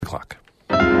o'clock.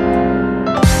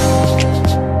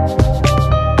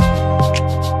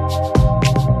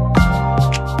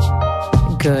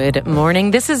 Good morning.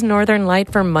 This is Northern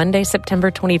Light for Monday, September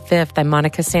 25th. I'm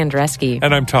Monica Sandreski.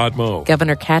 And I'm Todd Moe.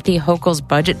 Governor Kathy Hochul's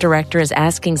budget director is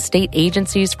asking state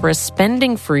agencies for a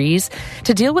spending freeze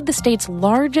to deal with the state's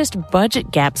largest budget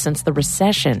gap since the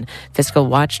recession. Fiscal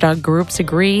watchdog groups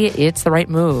agree it's the right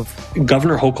move.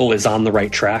 Governor Hochul is on the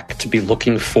right track to be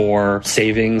looking for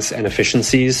savings and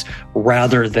efficiencies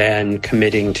rather than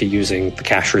committing to using the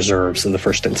cash reserves in the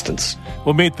first instance.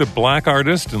 We'll meet the Black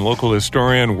artist and local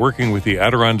historian working with the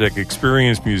Adirondack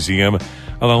Experience Museum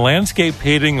on a landscape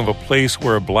painting of a place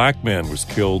where a black man was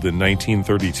killed in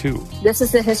 1932. This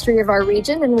is the history of our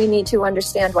region, and we need to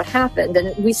understand what happened,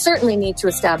 and we certainly need to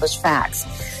establish facts.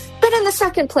 But in the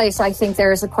second place, I think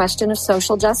there is a question of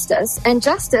social justice and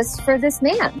justice for this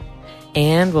man.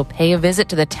 And we'll pay a visit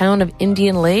to the town of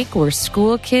Indian Lake, where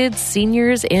school kids,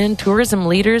 seniors, and tourism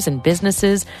leaders and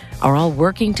businesses are all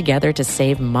working together to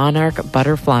save monarch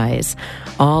butterflies.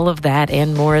 All of that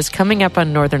and more is coming up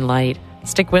on Northern Light.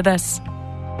 Stick with us.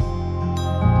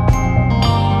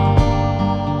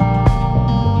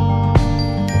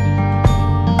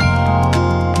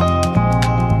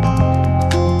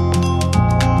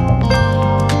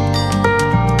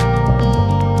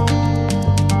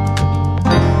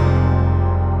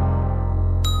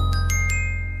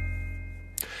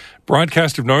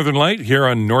 Broadcast of Northern Light here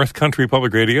on North Country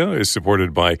Public Radio is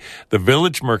supported by the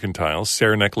Village Mercantile,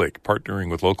 Saranac Lake,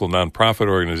 partnering with local nonprofit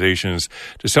organizations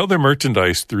to sell their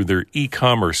merchandise through their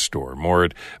e-commerce store, more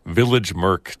at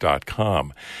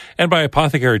villagemerc.com. And by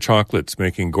Apothecary Chocolates,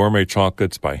 making gourmet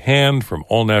chocolates by hand from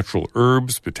all-natural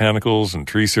herbs, botanicals, and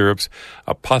tree syrups,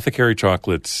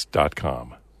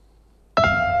 apothecarychocolates.com.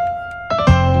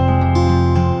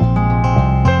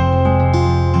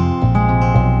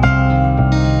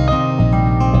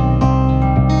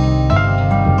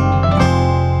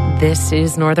 This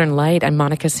is Northern Light. I'm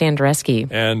Monica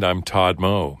Sandreski. And I'm Todd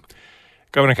Moe.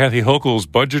 Governor Kathy Hochul's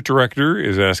budget director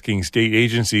is asking state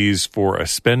agencies for a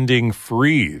spending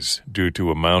freeze due to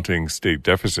a mounting state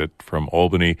deficit. From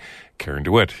Albany, Karen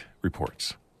DeWitt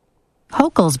reports.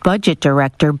 Hochul's budget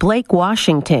director, Blake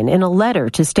Washington, in a letter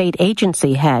to state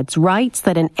agency heads, writes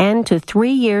that an end to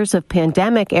 3 years of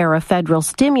pandemic-era federal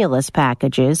stimulus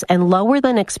packages and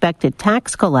lower-than-expected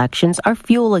tax collections are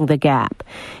fueling the gap.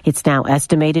 It's now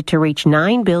estimated to reach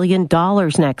 $9 billion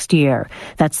next year.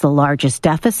 That's the largest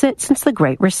deficit since the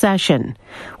Great Recession.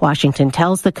 Washington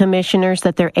tells the commissioners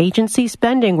that their agency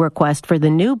spending request for the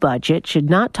new budget should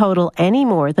not total any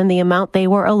more than the amount they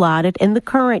were allotted in the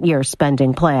current year's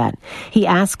spending plan. He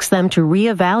asks them to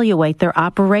reevaluate their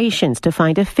operations to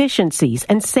find efficiencies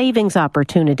and savings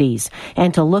opportunities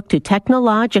and to look to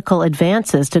technological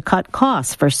advances to cut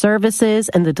costs for services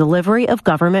and the delivery of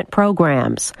government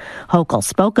programs. Hochul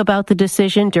spoke about the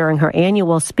decision during her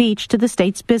annual speech to the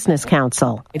state's Business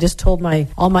Council. I just told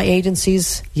all my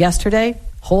agencies yesterday,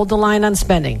 hold the line on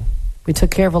spending. We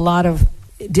took care of a lot of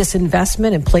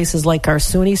disinvestment in places like our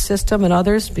SUNY system and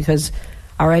others because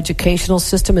our educational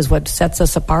system is what sets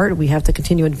us apart. We have to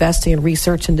continue investing in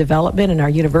research and development in our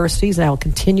universities, and I will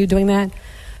continue doing that.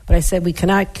 But I said we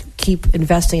cannot keep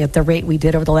investing at the rate we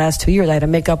did over the last 2 years. I had to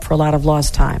make up for a lot of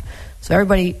lost time. So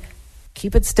everybody,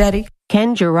 keep it steady.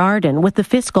 Ken Girardin with the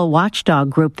fiscal watchdog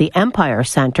group, the Empire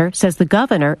Center, says the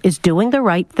governor is doing the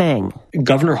right thing.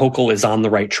 Governor Hochul is on the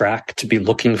right track to be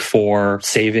looking for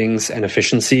savings and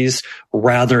efficiencies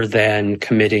rather than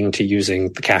committing to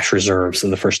using the cash reserves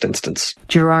in the first instance.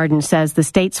 Girardin says the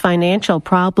state's financial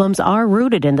problems are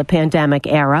rooted in the pandemic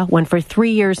era when for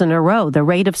 3 years in a row the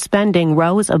rate of spending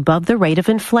rose above the rate of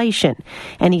inflation.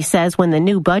 And he says when the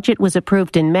new budget was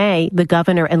approved in May, the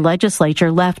governor and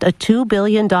legislature left a $2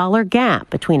 billion gap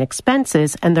between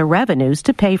expenses and the revenues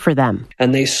to pay for them.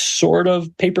 And they sort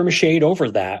of paper-mache'd over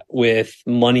that with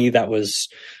money that was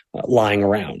lying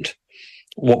around.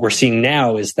 What we're seeing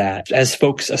now is that as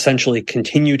folks essentially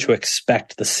continue to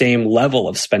expect the same level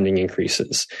of spending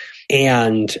increases,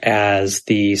 and as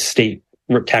the state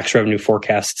tax revenue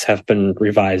forecasts have been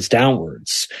revised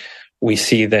downwards, we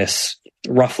see this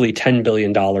roughly $10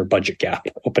 billion budget gap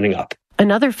opening up.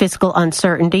 Another fiscal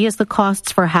uncertainty is the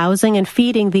costs for housing and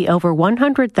feeding the over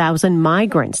 100,000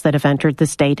 migrants that have entered the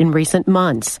state in recent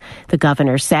months. The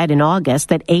governor said in August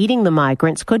that aiding the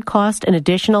migrants could cost an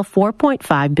additional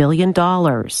 $4.5 billion.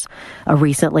 A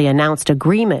recently announced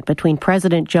agreement between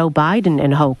President Joe Biden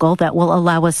and Hochul that will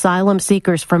allow asylum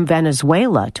seekers from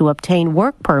Venezuela to obtain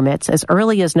work permits as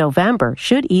early as November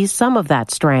should ease some of that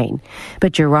strain.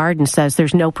 But Girardin says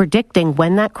there's no predicting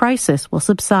when that crisis will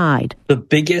subside. The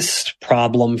biggest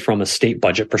problem from a state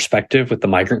budget perspective with the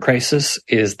migrant crisis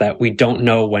is that we don't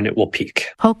know when it will peak.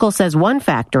 Hochul says one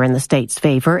factor in the state's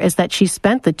favor is that she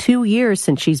spent the 2 years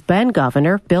since she's been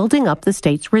governor building up the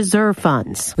state's reserve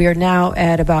funds. We are now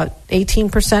at about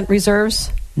 18%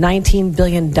 reserves, $19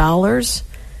 billion,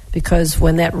 because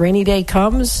when that rainy day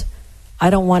comes, I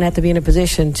don't want to have to be in a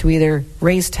position to either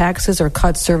raise taxes or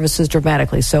cut services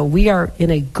dramatically. So we are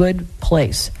in a good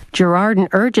place. Girardin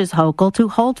urges Hochul to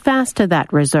hold fast to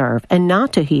that reserve and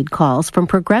not to heed calls from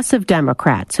progressive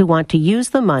Democrats who want to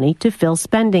use the money to fill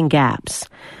spending gaps.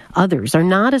 Others are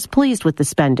not as pleased with the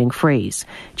spending freeze.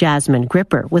 Jasmine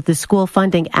Gripper with the school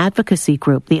funding advocacy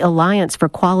group, the Alliance for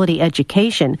Quality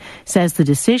Education, says the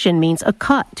decision means a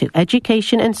cut to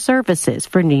education and services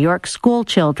for New York school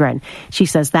children. She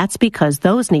says that's because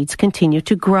those needs continue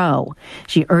to grow.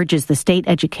 She urges the state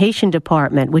education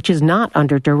department, which is not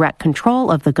under direct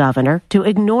control of the governor, to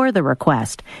ignore the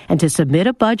request and to submit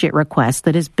a budget request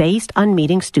that is based on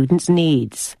meeting students'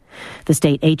 needs. The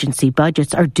state agency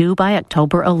budgets are due by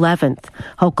October 11th.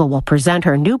 Hochul will present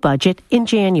her new budget in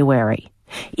January.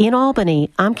 In Albany,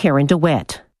 I'm Karen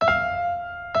DeWitt.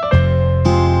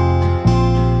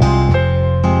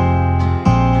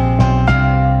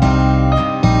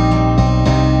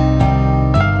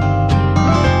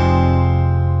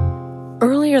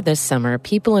 Earlier this summer,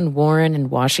 people in Warren and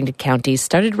Washington counties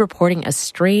started reporting a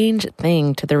strange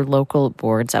thing to their local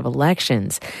boards of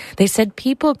elections. They said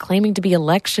people claiming to be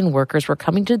election workers were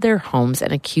coming to their homes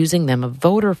and accusing them of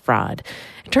voter fraud.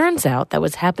 It turns out that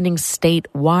was happening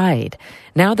statewide.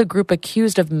 Now the group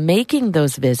accused of making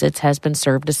those visits has been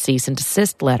served a cease and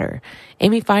desist letter.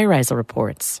 Amy Feiereisel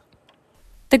reports.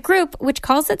 The group, which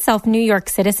calls itself New York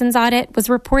Citizens Audit, was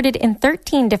reported in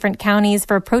 13 different counties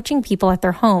for approaching people at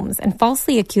their homes and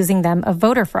falsely accusing them of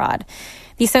voter fraud.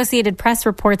 The Associated Press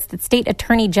reports that State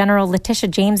Attorney General Letitia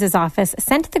James's office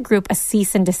sent the group a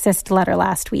cease and desist letter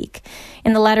last week.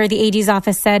 In the letter, the AG's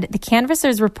office said the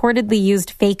canvassers reportedly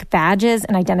used fake badges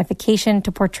and identification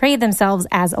to portray themselves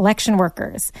as election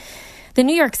workers. The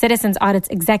New York Citizens Audit's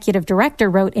executive director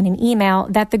wrote in an email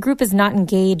that the group is not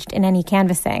engaged in any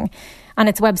canvassing. On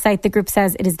its website, the group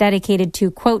says it is dedicated to,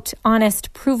 quote,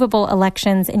 honest, provable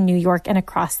elections in New York and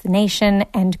across the nation,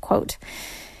 end quote.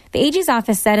 The AG's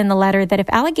office said in the letter that if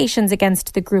allegations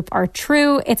against the group are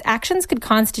true, its actions could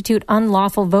constitute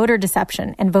unlawful voter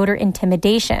deception and voter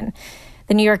intimidation.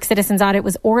 The New York Citizens Audit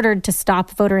was ordered to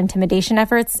stop voter intimidation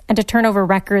efforts and to turn over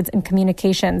records and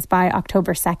communications by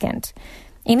October 2nd.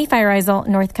 Amy Feiereisel,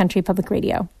 North Country Public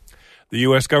Radio. The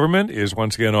U.S. government is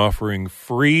once again offering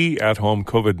free at-home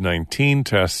COVID-19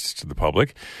 tests to the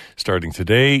public. Starting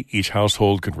today, each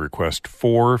household can request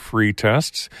 4 free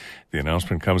tests. The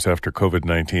announcement comes after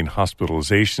COVID-19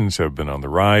 hospitalizations have been on the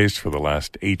rise for the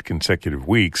last 8 consecutive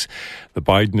weeks. The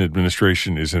Biden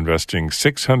administration is investing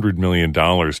 $600 million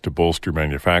to bolster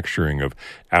manufacturing of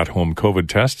at-home COVID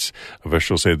tests.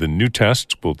 Officials say the new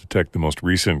tests will detect the most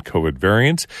recent COVID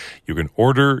variants. You can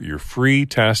order your free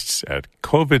tests at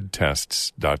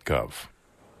covidtests.gov.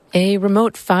 A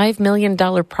remote $5 million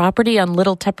property on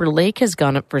Little Tupper Lake has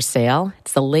gone up for sale.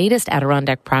 It's the latest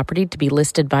Adirondack property to be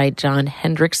listed by John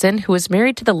Hendrickson, who was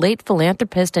married to the late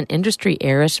philanthropist and industry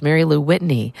heiress Mary Lou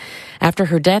Whitney. After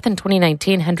her death in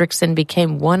 2019, Hendrickson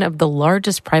became one of the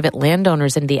largest private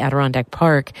landowners in the Adirondack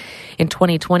Park. In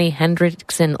 2020,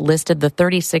 Hendrickson listed the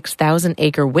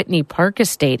 36,000-acre Whitney Park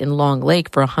estate in Long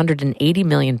Lake for $180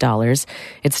 million.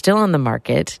 It's still on the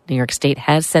market. New York State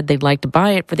has said they'd like to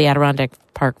buy it for the Adirondack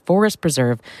Park Forest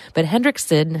Preserve, but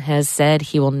Hendrickson has said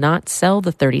he will not sell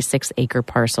the 36-acre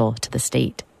parcel to the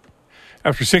state.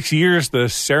 After 6 years, the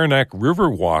Saranac River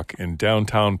Walk in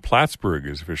downtown Plattsburgh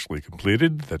is officially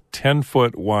completed. The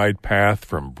 10-foot wide path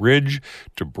from Bridge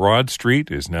to Broad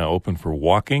Street is now open for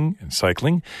walking and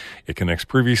cycling. It connects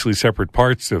previously separate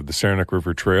parts of the Saranac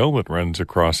River Trail that runs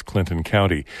across Clinton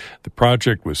County. The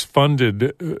project was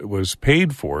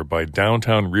paid for by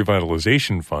downtown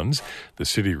revitalization funds. The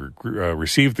city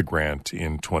received the grant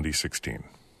in 2016.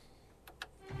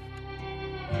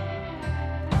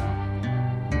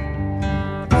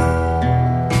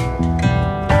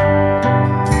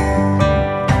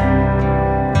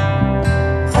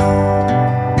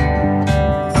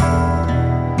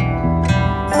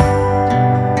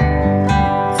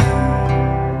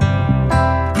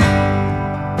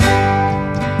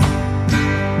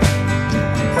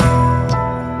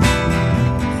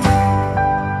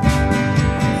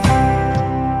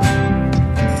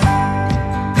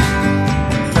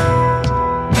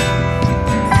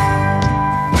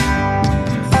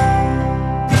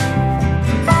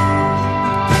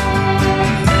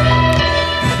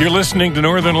 You're listening to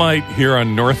Northern Light here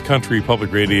on North Country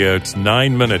Public Radio. It's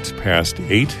 9 minutes past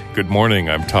 8. Good morning.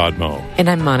 I'm Todd Moe. And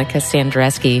I'm Monica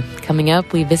Sandreski. Coming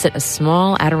up, we visit a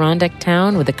small Adirondack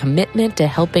town with a commitment to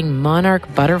helping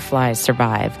monarch butterflies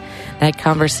survive. That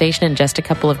conversation in just a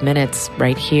couple of minutes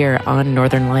right here on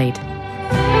Northern Light.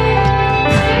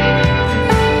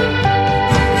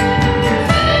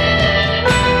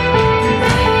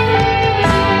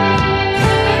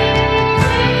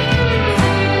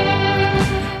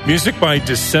 Music by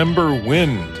December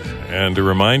Wind, and a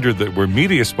reminder that we're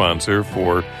media sponsor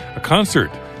for a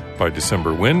concert by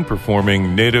December Wind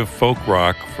performing native folk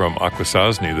rock from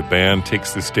Akwesasne. The band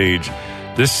takes the stage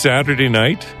this Saturday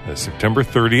night, September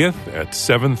 30th at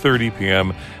 7:30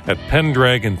 p.m. at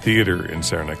Pendragon Theatre in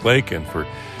Saranac Lake. And for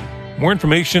more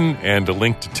information and a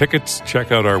link to tickets,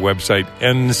 check out our website,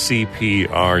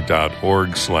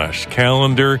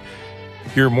 ncpr.org/calendar.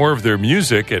 Hear more of their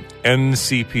music at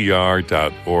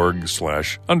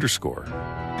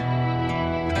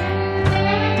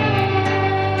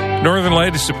ncpr.org/_. Northern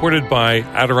Light is supported by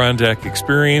Adirondack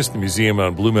Experience, the museum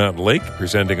on Blue Mountain Lake,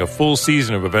 presenting a full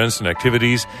season of events and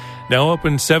activities, now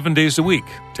open 7 days a week.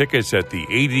 Tickets at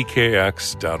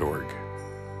theadkx.org.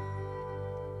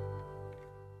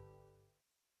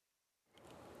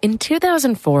 In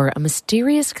 2004, a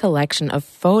mysterious collection of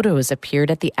photos appeared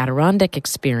at the Adirondack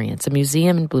Experience, a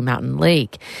museum in Blue Mountain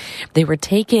Lake. They were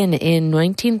taken in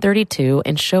 1932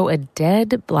 and show a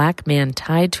dead black man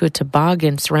tied to a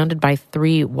toboggan surrounded by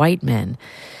 3 white men.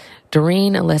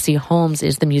 Doreen Alessi Holmes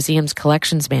is the museum's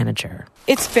collections manager.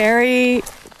 It's very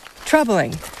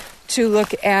troubling to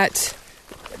look at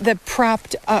the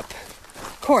propped up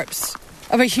corpse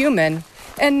of a human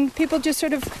and people just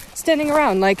sort of standing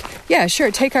around like, yeah,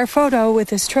 sure, take our photo with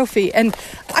this trophy. And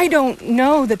I don't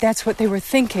know that that's what they were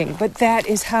thinking, but that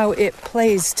is how it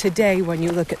plays today when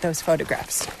you look at those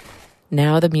photographs.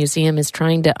 Now the museum is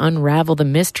trying to unravel the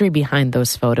mystery behind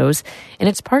those photos, and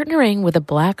it's partnering with a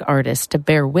black artist to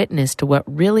bear witness to what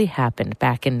really happened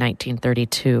back in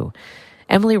 1932.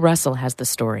 Emily Russell has the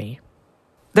story.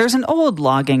 There's an old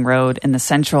logging road in the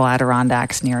central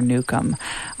Adirondacks near Newcomb.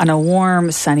 On a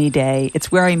warm, sunny day, it's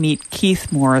where I meet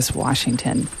Keith Morris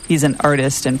Washington. He's an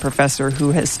artist and professor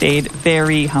who has stayed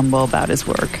very humble about his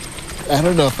work. I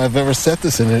don't know if I've ever said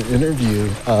this in an interview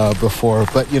before,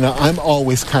 but, I'm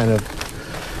always kind of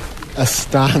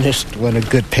astonished when a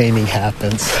good painting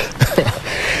happens.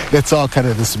 It's all kind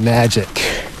of this magic.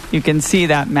 You can see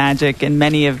that magic in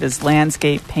many of his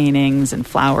landscape paintings and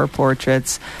flower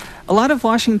portraits. A lot of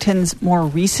Washington's more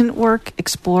recent work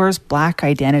explores Black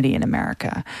identity in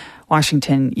America.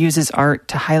 Washington uses art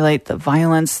to highlight the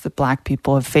violence that Black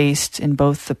people have faced in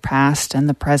both the past and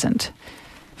the present.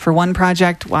 For one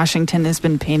project, Washington has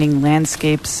been painting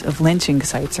landscapes of lynching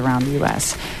sites around the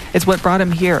U.S. It's what brought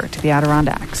him here to the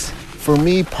Adirondacks. For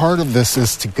me, part of this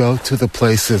is to go to the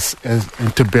places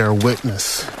and to bear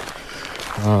witness,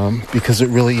 because it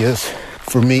really is,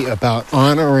 for me, about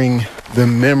honoring the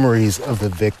memories of the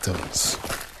victims.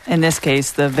 In this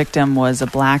case, the victim was a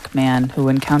black man who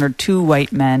encountered 2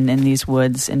 white men in these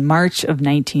woods in March of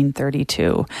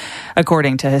 1932.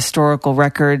 According to historical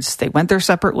records, they went their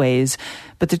separate ways,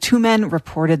 but the 2 men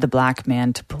reported the black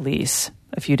man to police.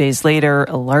 A few days later,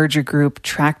 a larger group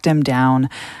tracked him down.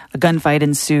 A gunfight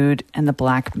ensued, and the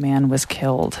black man was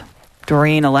killed.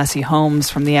 Doreen Alessi Holmes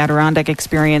from the Adirondack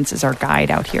Experience is our guide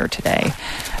out here today.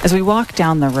 As we walk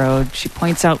down the road, she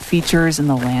points out features in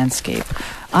the landscape,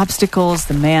 obstacles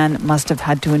the man must have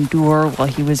had to endure while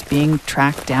he was being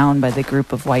tracked down by the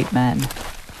group of white men.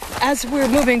 As we're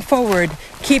moving forward,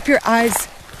 keep your eyes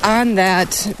on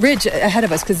that ridge ahead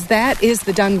of us, because that is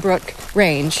the Dunbrook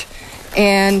Range.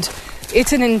 And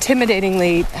it's an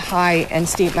intimidatingly high and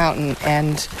steep mountain,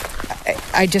 and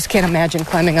I just can't imagine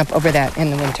climbing up over that in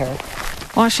the winter.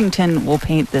 Washington will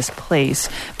paint this place,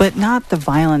 but not the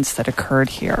violence that occurred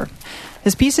here.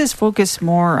 His pieces focus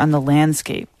more on the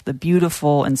landscape, the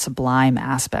beautiful and sublime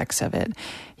aspects of it.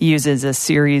 He uses a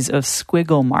series of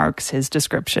squiggle marks, his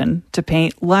description, to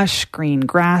paint lush green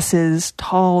grasses,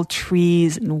 tall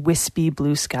trees, and wispy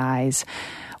blue skies.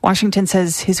 Washington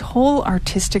says his whole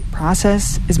artistic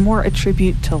process is more a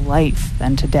tribute to life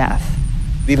than to death.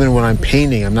 Even when I'm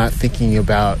painting, I'm not thinking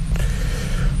about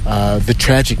the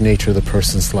tragic nature of the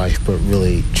person's life, but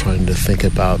really trying to think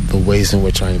about the ways in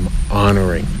which I'm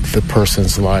honoring the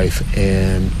person's life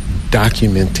and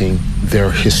documenting their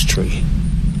history.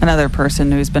 Another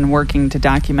person who's been working to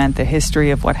document the history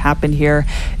of what happened here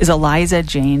is Eliza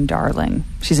Jane Darling.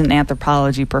 She's an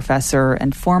anthropology professor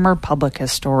and former public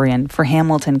historian for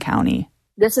Hamilton County.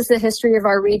 This is the history of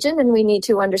our region, and we need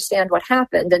to understand what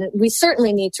happened. And we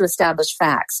certainly need to establish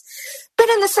facts. But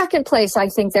in the second place, I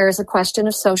think there is a question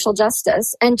of social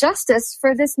justice and justice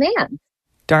for this man.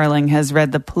 Darling has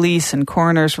read the police and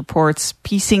coroner's reports,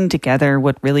 piecing together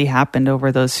what really happened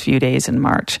over those few days in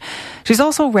March. She's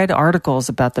also read articles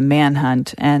about the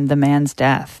manhunt and the man's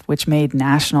death, which made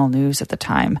national news at the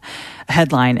time. A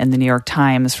headline in the New York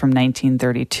Times from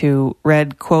 1932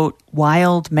 read, quote,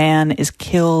 "Wild man is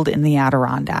killed in the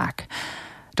Adirondack."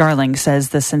 Darling says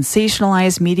the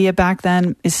sensationalized media back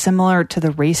then is similar to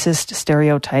the racist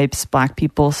stereotypes Black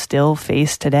people still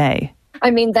face today. I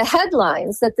mean, the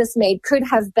headlines that this made could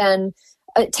have been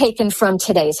taken from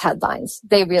today's headlines.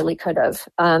 They really could have.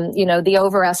 The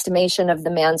overestimation of the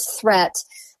man's threat,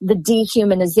 the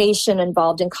dehumanization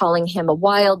involved in calling him a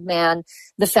wild man,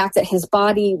 the fact that his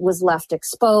body was left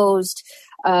exposed,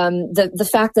 the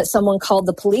fact that someone called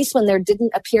the police when there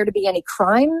didn't appear to be any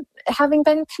crime having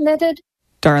been committed.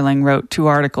 Darling wrote 2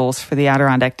 articles for the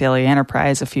Adirondack Daily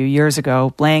Enterprise a few years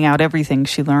ago, laying out everything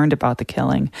she learned about the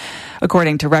killing.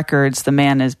 According to records, the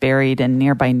man is buried in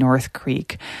nearby North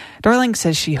Creek. Darling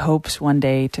says she hopes one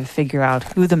day to figure out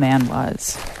who the man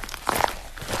was.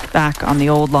 Back on the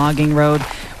old logging road,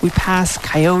 we pass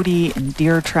coyote and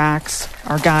deer tracks.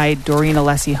 Our guide, Doreen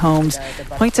Alessi Holmes,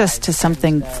 points us to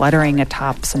something fluttering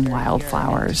atop some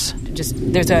wildflowers.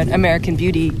 There's an American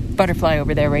Beauty butterfly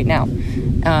over there right now.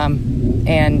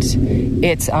 And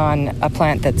it's on a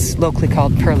plant that's locally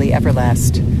called Pearly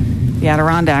Everlast. The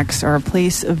Adirondacks are a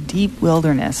place of deep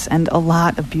wilderness and a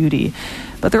lot of beauty,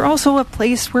 but they're also a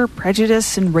place where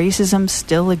prejudice and racism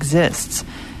still exists.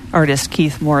 Artist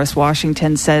Keith Morris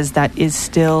Washington says that is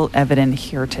still evident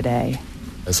here today.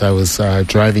 As I was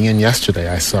driving in yesterday,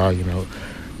 I saw,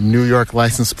 New York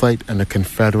license plate and a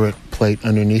Confederate plate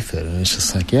underneath it. And it's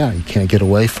just like, yeah, you can't get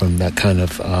away from that kind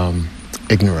of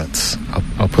ignorance.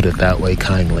 I'll put it that way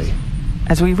kindly.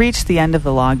 As we reach the end of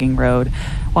the logging road,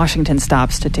 Washington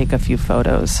stops to take a few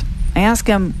photos. I ask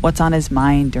him what's on his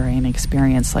mind during an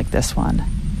experience like this one.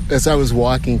 As I was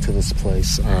walking to this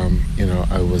place,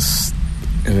 I was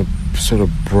in a sort of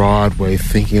broad way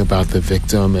thinking about the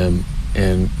victim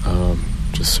and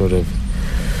just sort of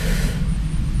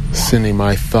sending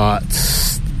my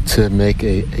thoughts to make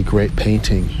a great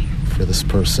painting for this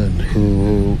person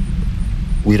who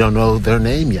we don't know their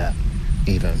name yet,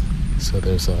 even. So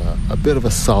there's a bit of a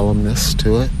solemnness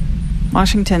to it.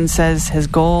 Washington says his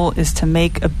goal is to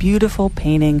make a beautiful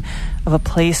painting of a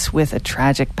place with a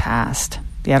tragic past.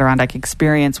 The Adirondack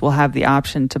Experience will have the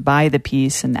option to buy the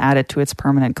piece and add it to its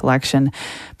permanent collection,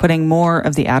 putting more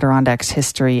of the Adirondacks'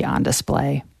 history on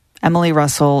display. Emily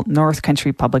Russell, North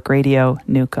Country Public Radio,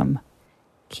 Newcomb.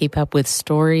 Keep up with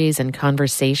stories and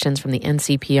conversations from the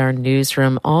NCPR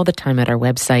newsroom all the time at our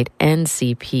website,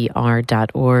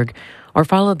 ncpr.org, or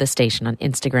follow the station on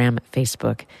Instagram,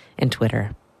 Facebook, and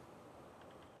Twitter.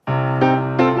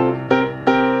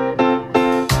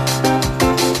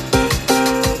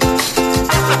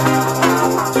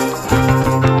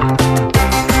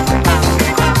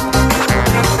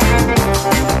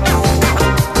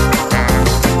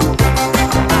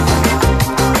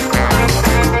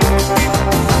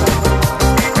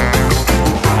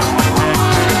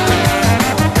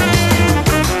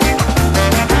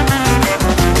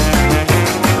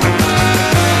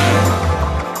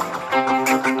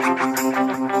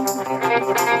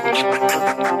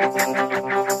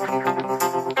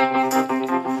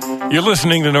 You're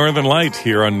listening to Northern Light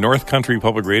here on North Country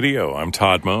Public Radio. I'm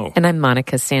Todd Moe. And I'm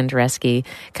Monica Sandreski.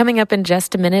 Coming up in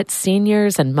just a minute,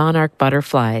 seniors and monarch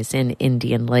butterflies in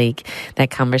Indian Lake.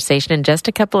 That conversation in just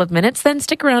a couple of minutes. Then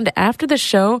stick around after the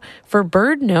show for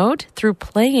Bird Note. Through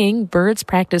playing, birds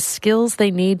practice skills they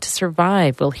need to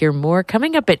survive. We'll hear more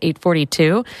coming up at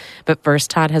 8:42. But first,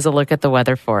 Todd has a look at the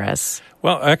weather for us.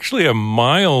 Well, actually a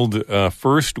mild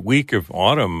first full week of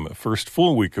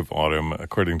autumn,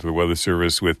 according to the Weather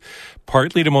Service, with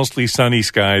partly to mostly sunny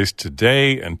skies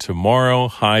today and tomorrow.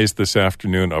 Highs this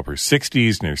afternoon, upper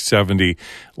 60s, near 70.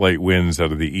 Light winds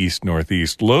out of the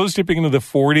east-northeast. Lows dipping into the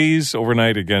 40s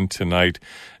overnight again tonight.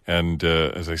 And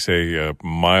as I say,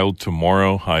 mild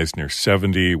tomorrow, highs near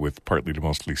 70 with partly to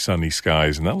mostly sunny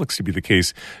skies. And that looks to be the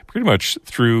case pretty much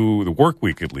through the work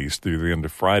week, at least through the end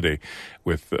of Friday,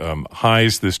 with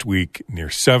highs this week near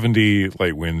 70,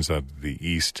 light winds out of the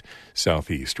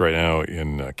east-southeast. Right now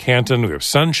in Canton, we have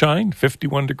sunshine,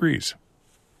 51 degrees.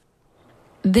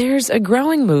 There's a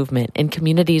growing movement in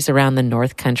communities around the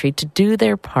North Country to do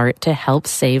their part to help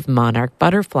save monarch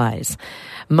butterflies.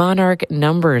 Monarch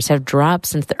numbers have dropped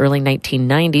since the early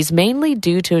 1990s, mainly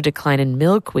due to a decline in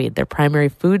milkweed, their primary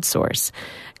food source.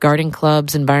 Garden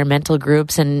clubs, environmental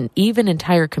groups, and even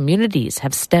entire communities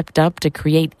have stepped up to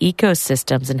create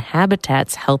ecosystems and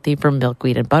habitats healthy for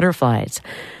milkweed and butterflies.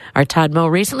 Our Todd Moe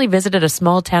recently visited a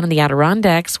small town in the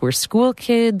Adirondacks where school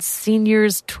kids,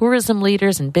 seniors, tourism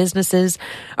leaders, and businesses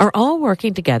are all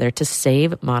working together to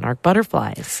save monarch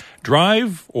butterflies.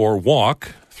 Drive or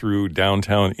walk through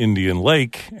downtown Indian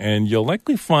Lake, and you'll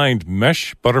likely find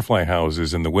mesh butterfly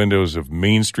houses in the windows of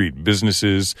Main Street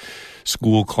businesses,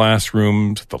 school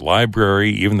classrooms, the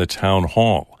library, even the town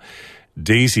hall.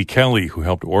 Daisy Kelly, who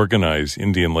helped organize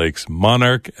Indian Lake's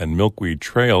Monarch and Milkweed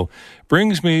Trail,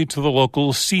 brings me to the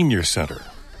local senior center.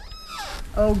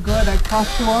 Oh, good. I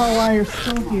caught you all while you're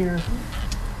still here.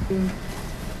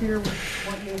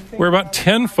 Where about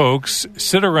 10 folks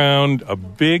sit around a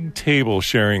big table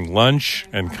sharing lunch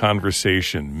and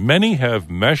conversation. Many have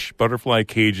mesh butterfly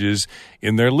cages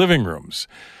in their living rooms.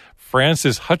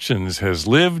 Frances Hutchins has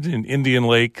lived in Indian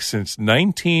Lake since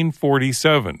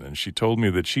 1947, and she told me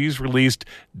that she's released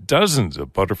dozens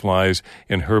of butterflies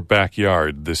in her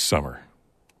backyard this summer.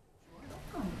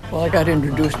 Well, I got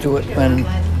introduced to it when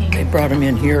they brought them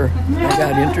in here. I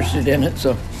got interested in it,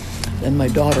 so then my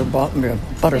daughter bought me a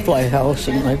butterfly house,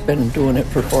 and I've been doing it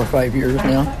for 4 or 5 years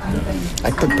now.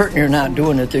 I pretty near not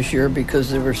doing it this year because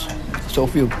there were so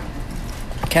few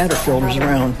caterpillars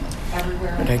around.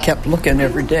 And I kept looking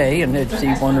every day, and I'd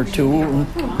see 1 or 2, and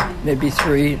maybe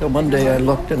 3. So one day I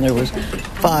looked, and there was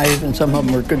 5, and some of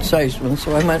them were good-sized ones.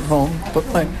 So I went home, put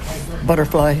my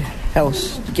butterfly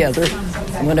house together,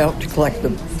 and went out to collect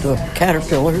the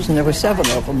caterpillars, and there were 7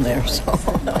 of them there.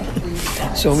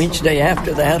 So each day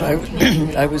after that,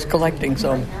 I was collecting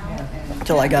some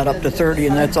until I got up to 30,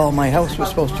 and that's all my house was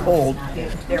supposed to hold.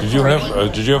 Did you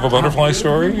have a butterfly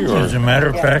story? Or? As a matter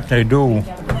of fact, I do.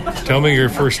 Tell me your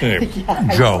first name.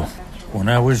 Joe. When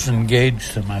I was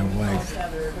engaged to my wife,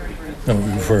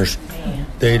 when we first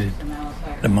dated,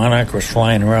 the monarch was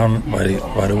flying around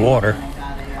by the water,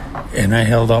 and I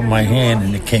held out my hand,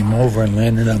 and it came over and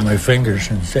landed on my fingers.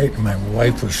 And my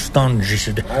wife was stunned. She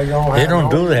said, "They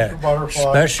don't do that."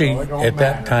 Especially at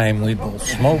that time, we both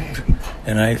smoked,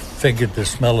 and I figured the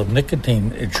smell of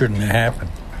nicotine, it shouldn't have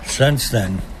happened. Since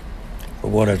then, for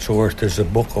what it's worth, there's a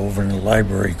book over in the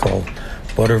library called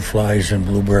Butterflies and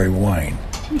Blueberry Wine.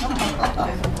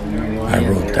 I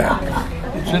wrote that.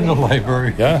 It's in the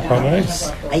library. Yeah, how nice.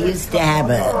 I used to have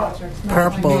a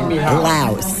purple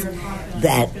blouse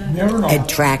that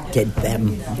attracted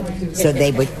them, so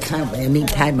they would come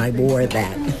anytime I wore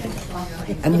that.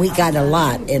 And we got a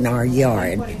lot in our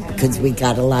yard because we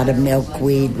got a lot of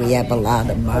milkweed. We have a lot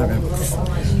of monarchs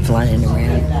flying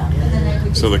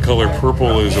around. So the color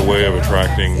purple is a way of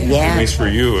attracting, at least for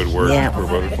you, it worked for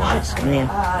butterflies.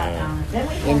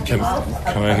 Interesting.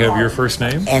 Can I have your first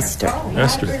name? Esther.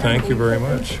 Esther, thank you very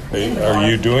much. Are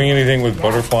you doing anything with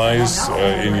butterflies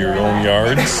in your own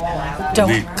yards?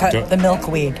 Don't cut the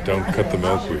milkweed. Don't cut the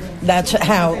milkweed. That's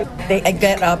how they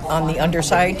get up on the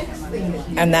underside,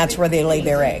 and that's where they lay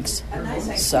their eggs.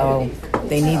 So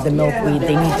they need the milkweed,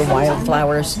 they need the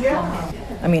wildflowers.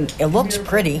 I mean, it looks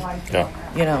pretty. Yeah.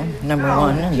 You know, number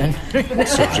one, and then it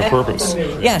serves a purpose.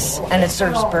 Yes, and it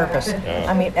serves a purpose. Yeah.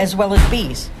 I mean, as well as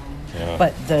bees. Yeah.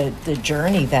 But the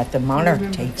journey that the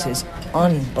monarch takes is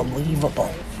unbelievable.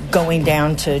 Going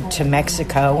down to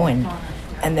Mexico and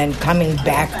then coming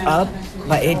back up.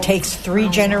 But it takes 3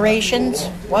 generations,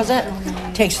 was it?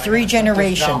 It takes 3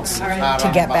 generations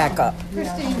to get back up.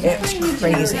 It's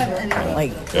crazy.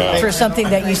 Like, for something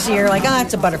that you see, you're like,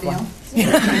 it's a butterfly.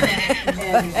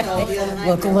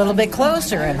 Look a little bit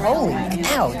closer, and holy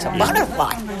cow, it's a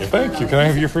butterfly. Thank you. Can I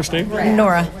have your first name?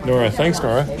 Nora. Nora. Thanks,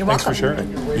 Nora. You're Thanks welcome. for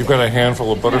sharing. You've got a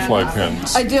handful of butterfly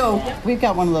pins. I do. We've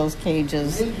got one of those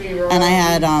cages, and I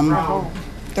had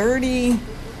 30...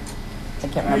 I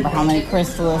can't remember how many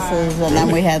chrysalises, and then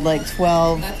we had like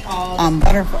 12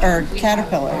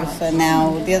 caterpillars. And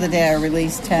now the other day I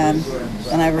released 10,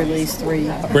 and I released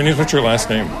 3. Bernice, what's your last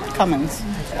name? Cummins.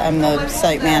 I'm the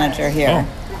site manager here,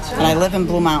 and I live in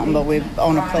Blue Mountain, but we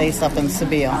own a place up in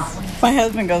Sebille. My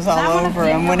husband goes all over,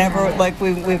 and whenever, like,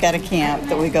 we've got a camp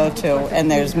that we go to,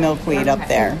 and there's milkweed up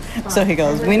there. So he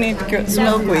goes, we need to get some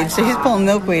milkweed. So he's pulling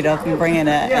milkweed up and bringing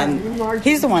it, and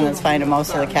he's the one that's finding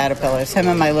most of the caterpillars, him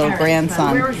and my little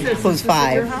grandson, who's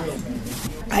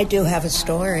 5. I do have a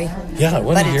story. Yeah, I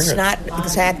want to hear it. But it's not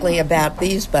exactly about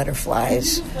these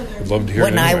butterflies. I'd love to hear it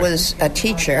When I anyway. was a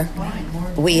teacher,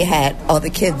 we had, all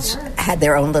the kids had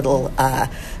their own little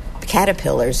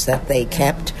caterpillars that they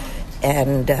kept,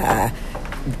 and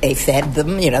they fed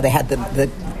them. They had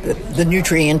the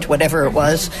nutrient, whatever it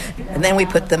was, and then we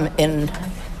put them in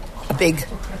a big,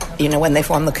 when they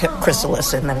form the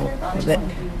chrysalis, and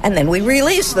then we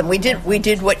release them. We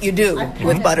did what you do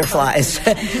with butterflies,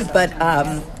 but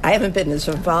I haven't been as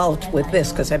involved with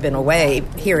this because I've been away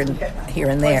here and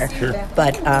there. Sure.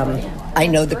 But I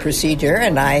know the procedure,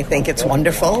 and I think it's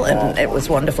wonderful, and it was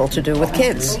wonderful to do with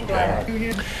kids.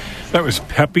 That was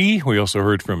Peppy. We also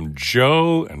heard from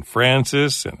Joe and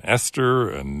Francis and Esther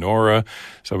and Nora,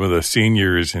 some of the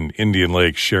seniors in Indian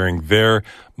Lake sharing their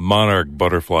monarch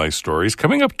butterfly stories.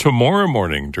 Coming up tomorrow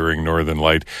morning during Northern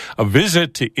Light, a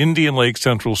visit to Indian Lake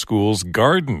Central School's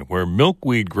garden where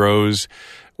milkweed grows,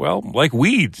 well, like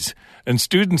weeds. And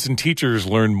students and teachers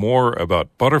learn more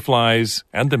about butterflies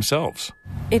and themselves.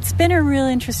 It's been a real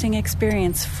interesting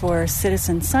experience for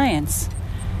citizen science,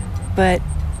 but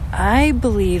I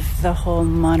believe the whole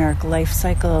monarch life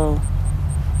cycle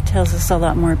tells us a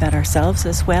lot more about ourselves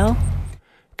as well.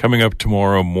 Coming up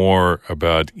tomorrow, more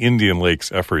about Indian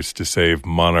Lake's efforts to save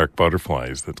monarch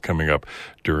butterflies. That's coming up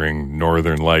during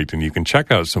Northern Light. And you can check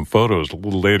out some photos a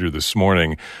little later this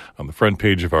morning on the front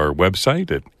page of our website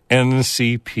at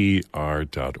ncpr.org.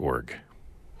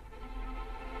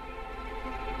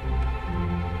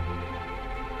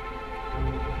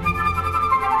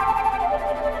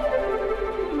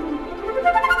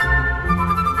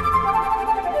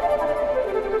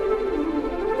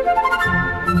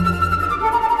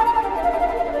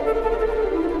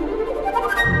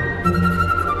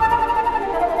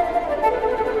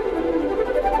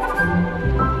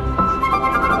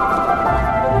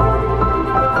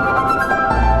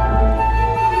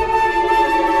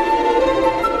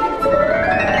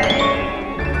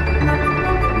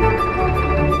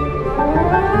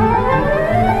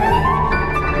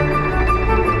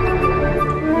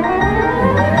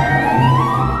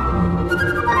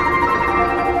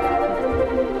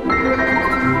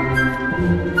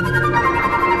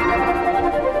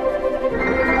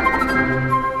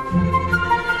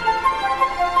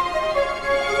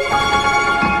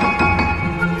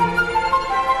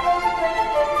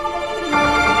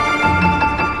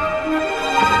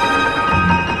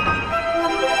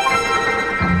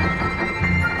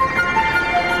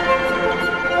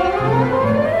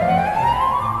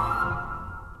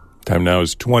 Time now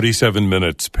is 27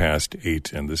 minutes past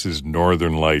 8, and this is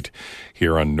Northern Light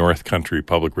here on North Country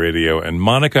Public Radio. And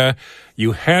Monica,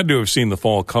 you had to have seen the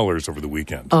fall colors over the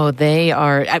weekend. Oh, they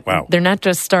are. Wow. They're not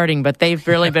just starting, but they've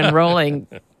really been rolling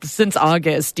since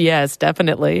August. Yes,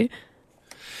 definitely.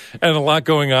 And a lot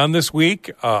going on this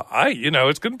week.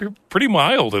 It's going to be pretty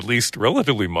mild, at least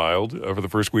relatively mild, over the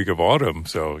first week of autumn.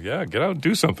 So, yeah, get out and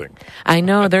do something. I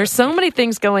know. There's so many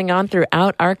things going on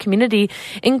throughout our community,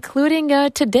 including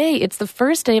today. It's the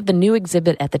first day of the new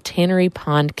exhibit at the Tannery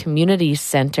Pond Community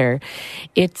Center.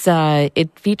 It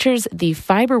features the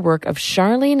fiber work of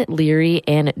Charlene Leary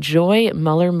and Joy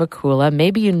Muller-McCula.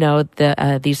 Maybe you know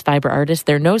these fiber artists.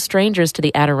 They're no strangers to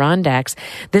the Adirondacks.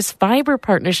 This fiber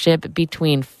partnership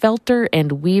between Felter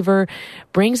and Weaver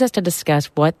brings us to discuss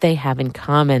what they have in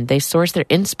common. They source their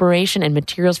inspiration and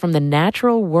materials from the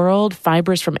natural world,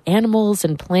 fibers from animals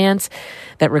and plants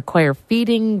that require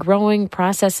feeding, growing,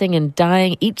 processing, and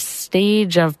dyeing. Each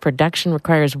stage of production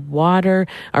requires water,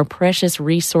 our precious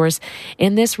resource,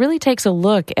 and this really takes a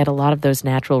look at a lot of those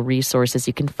natural resources.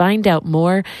 You can find out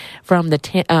more from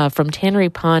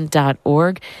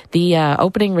tannerypond.org. The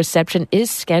opening reception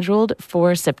is scheduled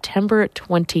for September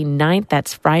 29th.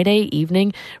 That's Friday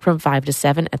evening from 5 to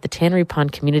 7 at the Tannery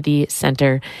Pond Community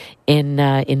Center in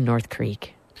North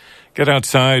Creek. Get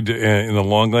outside in the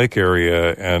Long Lake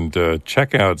area and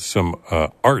check out some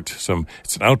art. It's an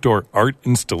outdoor art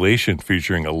installation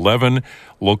featuring 11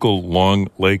 local Long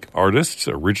Lake artists.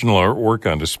 Original artwork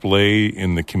on display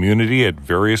in the community at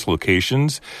various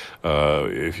locations.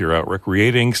 If you're out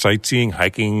recreating, sightseeing,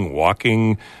 hiking,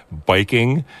 walking,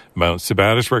 biking, Mount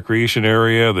Sabattis Recreation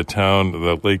Area,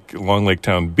 Long Lake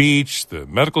Town Beach, the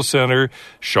Medical Center,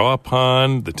 Shaw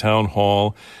Pond, the Town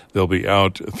Hall. They'll be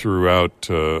out throughout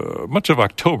much of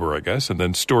October, I guess, and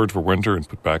then stored for winter and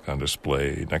put back on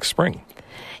display next spring.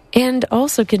 And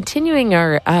also continuing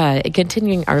our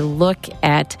look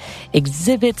at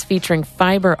exhibits featuring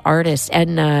fiber artists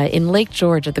and in Lake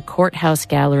George at the Courthouse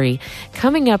Gallery.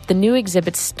 Coming up, the new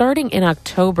exhibit starting in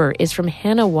October is from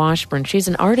Hannah Washburn. She's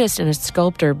an artist and a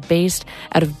sculptor based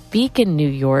out of Beacon, New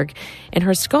York, and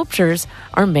her sculptures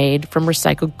are made from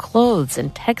recycled clothes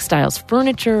and textiles,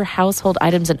 furniture, household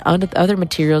items, and other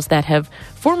materials that have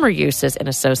former uses and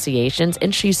associations.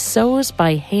 And she sews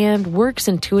by hand, works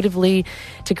intuitively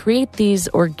to create these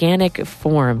organic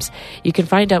forms. You can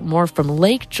find out more from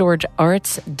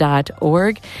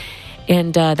lakegeorgearts.org.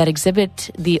 And that exhibit,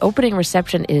 the opening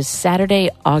reception is Saturday,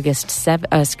 October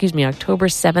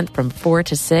 7th from 4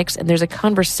 to 6. And there's a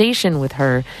conversation with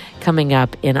her coming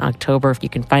up in October. You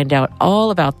can find out all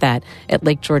about that at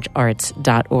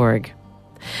lakegeorgearts.org.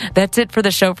 That's it for the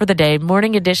show for the day.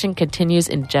 Morning Edition continues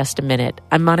in just a minute.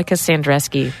 I'm Monica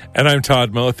Sandreski. And I'm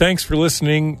Todd Moe. Thanks for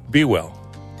listening. Be well.